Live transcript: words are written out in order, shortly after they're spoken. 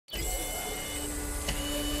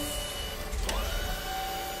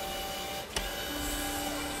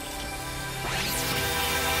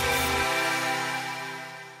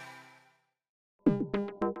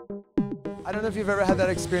I don't know if you've ever had that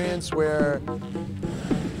experience where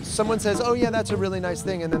someone says, oh yeah, that's a really nice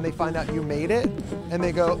thing, and then they find out you made it, and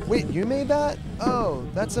they go, wait, you made that? Oh,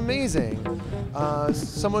 that's amazing.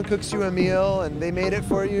 Someone cooks you a meal and they made it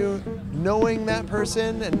for you. Knowing that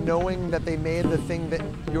person and knowing that they made the thing that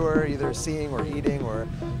you're either seeing or eating or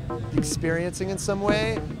experiencing in some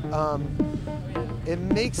way,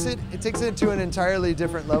 it takes it to an entirely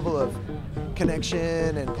different level of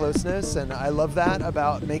connection and closeness, and I love that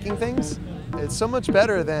about making things. It's so much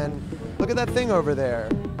better than, look at that thing over there.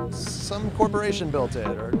 Some corporation built it,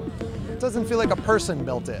 or it doesn't feel like a person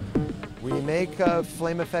built it. We make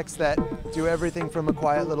flame effects that do everything from a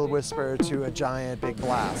quiet little whisper to a giant big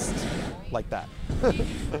blast, like that.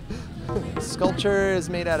 Sculpture is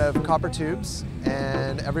made out of copper tubes,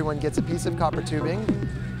 and everyone gets a piece of copper tubing.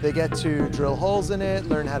 They get to drill holes in it,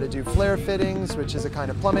 learn how to do flare fittings, which is a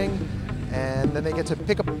kind of plumbing, and then they get to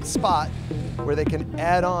pick a spot where they can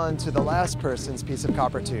add on to the last person's piece of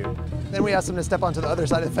copper tube. Then we ask them to step onto the other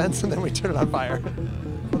side of the fence, and then we turn it on fire.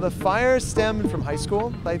 Well, the fire stemmed from high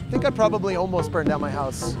school. I think I probably almost burned down my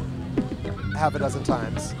house half a dozen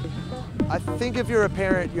times. I think if you're a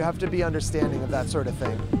parent, you have to be understanding of that sort of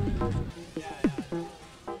thing.